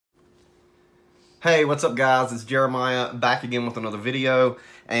Hey, what's up guys? It's Jeremiah back again with another video,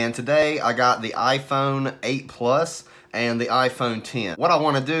 and today I got the iPhone 8 Plus and the iPhone 10. What I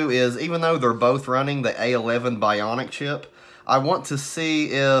want to do is, even though they're both running the A11 Bionic chip, I want to see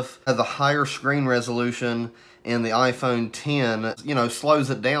if the higher screen resolution in the iPhone 10,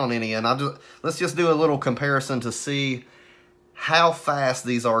 slows it down any, and let's just do a little comparison to see how fast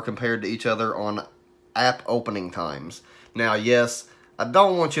these are compared to each other on app opening times. Now, yes, I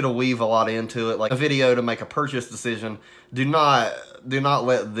don't want you to weave a lot into it, like a video to make a purchase decision. Do not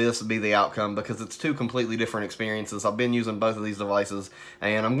let this be the outcome, because it's two completely different experiences. I've been using both of these devices,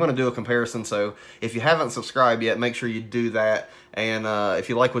 and I'm going to do a comparison. So if you haven't subscribed yet, make sure you do that. And if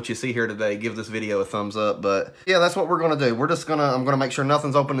you like what you see here today, give this video a thumbs up. But yeah, that's what we're going to do. I'm going to make sure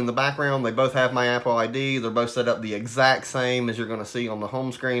nothing's open in the background. They both have my Apple ID. They're both set up the exact same as you're going to see on the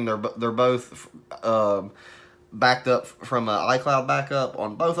home screen. They're both backed up from an iCloud backup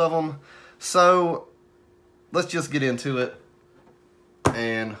on both of them. So let's just get into it.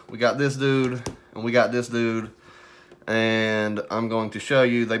 And we got this dude and we got this dude, and I'm going to show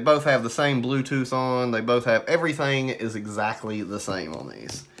you. They both have the same Bluetooth on. They both have, everything is exactly the same on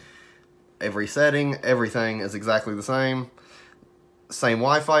these. Every setting, everything is exactly the same. Same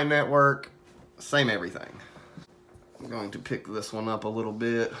Wi-Fi network, same everything. I'm going to pick this one up a little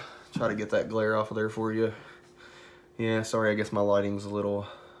bit, try to get that glare off of there for you. Yeah, sorry, I guess my lighting's a little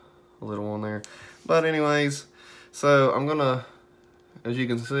on there. But anyways, so I'm gonna, as you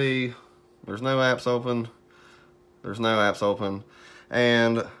can see, there's no apps open. There's no apps open.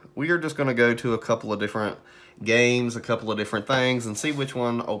 And we are just gonna go to a couple of different games, a couple of different things, and see which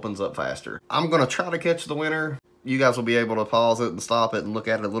one opens up faster. I'm gonna try to catch the winner. You guys will be able to pause it and stop it and look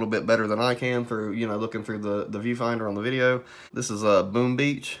at it a little bit better than I can through, looking through the viewfinder on the video. This is Boom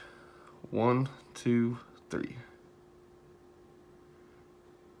Beach. 1, 2, 3.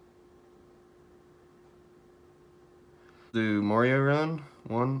 Do Mario Run.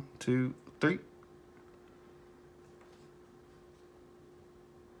 1, 2, 3.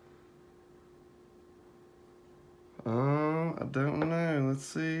 I don't know. Let's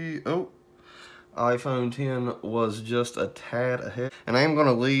see. Oh, iPhone 10 was just a tad ahead. And I am going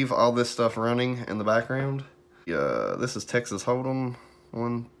to leave all this stuff running in the background. This is Texas Hold'em.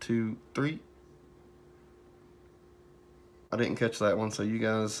 1, 2, 3. I didn't catch that one, so you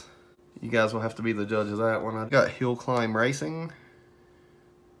guys will have to be the judge of that one. I got Hill Climb Racing.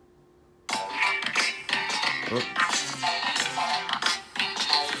 Oops.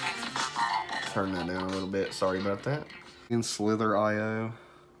 Turn that down a little bit. Sorry about that. And Slither IO.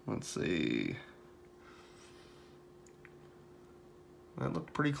 Let's see. That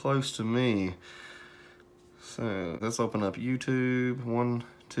looked pretty close to me. So let's open up YouTube. 1,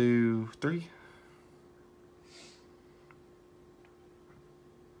 2, 3.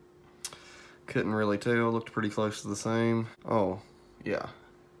 Couldn't really tell. Looked pretty close to the same. Oh, yeah.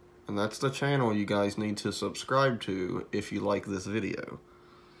 And that's the channel you guys need to subscribe to if you like this video.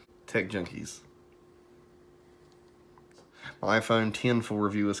 Tech Junkies. My iPhone 10 full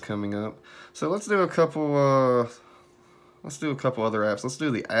review is coming up. So let's do a couple other apps. Let's do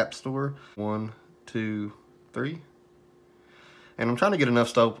the App Store. 1, 2, 3. And I'm trying to get enough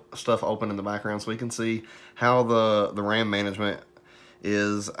stuff open in the background so we can see how the RAM management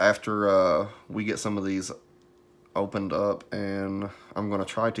is after we get some of these opened up, and I'm going to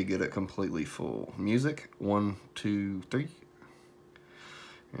try to get it completely full. Music. 1, 2, 3.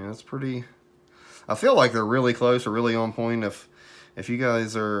 Yeah, that's pretty. I feel like they're really close or really on point. If you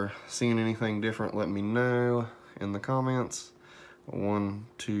guys are seeing anything different, let me know in the comments. 1,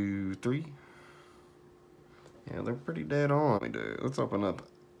 2, 3. Yeah, they're pretty dead on. Let's open up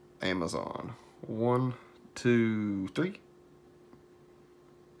Amazon. 1, 2, 3.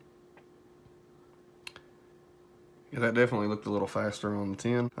 Yeah, that definitely looked a little faster on the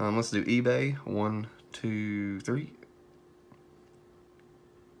 10. Let's do eBay. 1, 2, 3.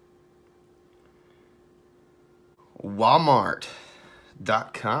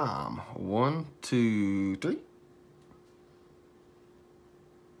 Walmart.com. 1, 2, 3.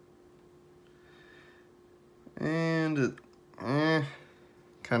 And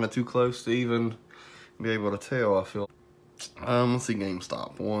kind of too close to even be able to tell, I feel. Let's see,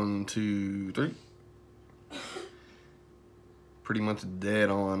 GameStop. 1, 2, 3. Pretty much dead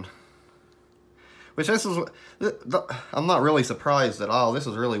on. Which this is, I'm not really surprised at all. This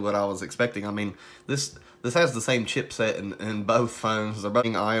is really what I was expecting. I mean, this has the same chipset in both phones. They're both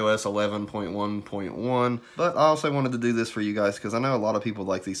iOS 11.1.1. But I also wanted to do this for you guys because I know a lot of people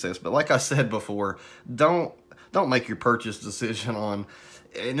like these tests. But like I said before, don't make your purchase decision on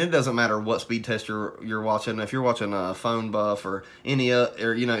and it doesn't matter what speed test you're watching. If you're watching a Phone Buff or any of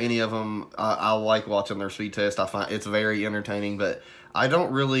them, I like watching their speed test. I find it's very entertaining, but I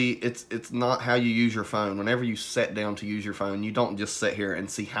don't really. It's not how you use your phone. Whenever you sit down to use your phone, you don't just sit here and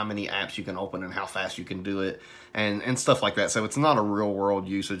see how many apps you can open and how fast you can do it and stuff like that. So it's not a real world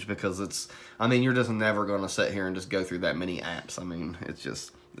usage because you're just never going to sit here and just go through that many apps. I mean, it's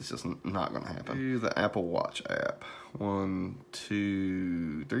just not going to happen. Do the Apple Watch app. 1,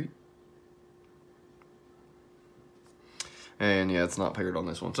 2, 3. And yeah, it's not paired on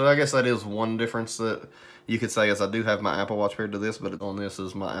this one. So I guess that is one difference that you could say is I do have my Apple Watch paired to this, but on this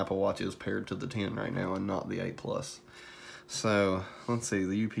is my Apple Watch is paired to the 10 right now and not the 8 Plus. So let's see,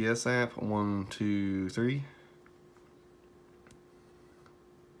 the UPS app. 1, 2, 3.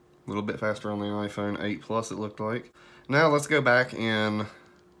 A little bit faster on the iPhone 8 Plus, it looked like. Now let's go back in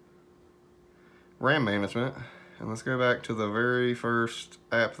RAM management. And let's go back to the very first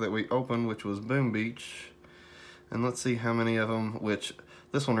app that we opened, which was Boom Beach. And let's see how many of them, which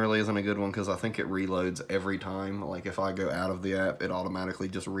this one really isn't a good one because I think it reloads every time. Like if I go out of the app, it automatically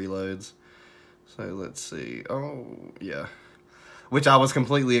just reloads. So let's see. Oh, yeah. Which I was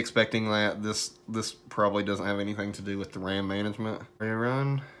completely expecting that. This probably doesn't have anything to do with the RAM management.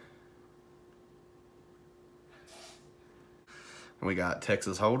 Run. And we got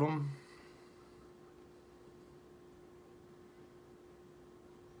Texas Hold'em.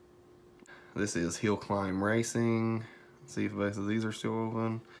 This is Hill Climb Racing. Let's see if both of these are still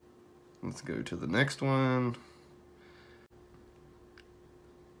open. Let's go to the next one.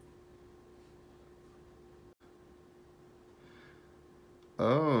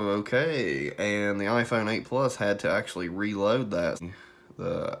 Oh, okay. And the iPhone 8 Plus had to actually reload that.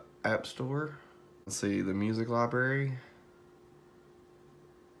 The App Store. Let's see, the music library.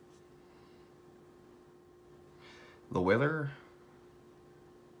 The weather.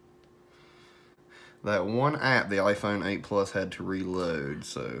 That one app, the iPhone 8 Plus, had to reload.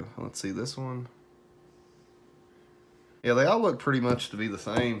 So let's see this one. Yeah, they all look pretty much to be the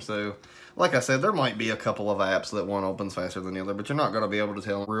same. So like I said, there might be a couple of apps that one opens faster than the other, but you're not going to be able to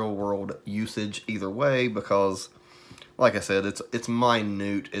tell real world usage either way because, like I said, it's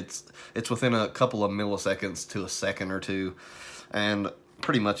minute. It's within a couple of milliseconds to a second or two, and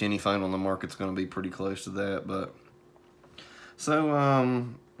pretty much any phone on the market's going to be pretty close to that. But so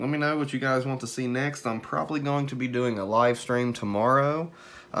let me know what you guys want to see next. I'm probably going to be doing a live stream tomorrow.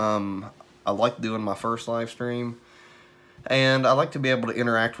 I like doing my first live stream, and I like to be able to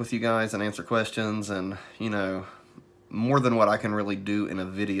interact with you guys and answer questions and, you know, more than what I can really do in a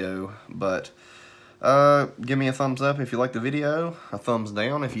video. But give me a thumbs up if you liked the video, a thumbs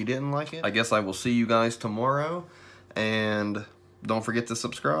down if you didn't like it. I guess I will see you guys tomorrow, and don't forget to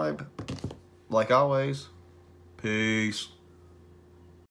subscribe. Like always, peace.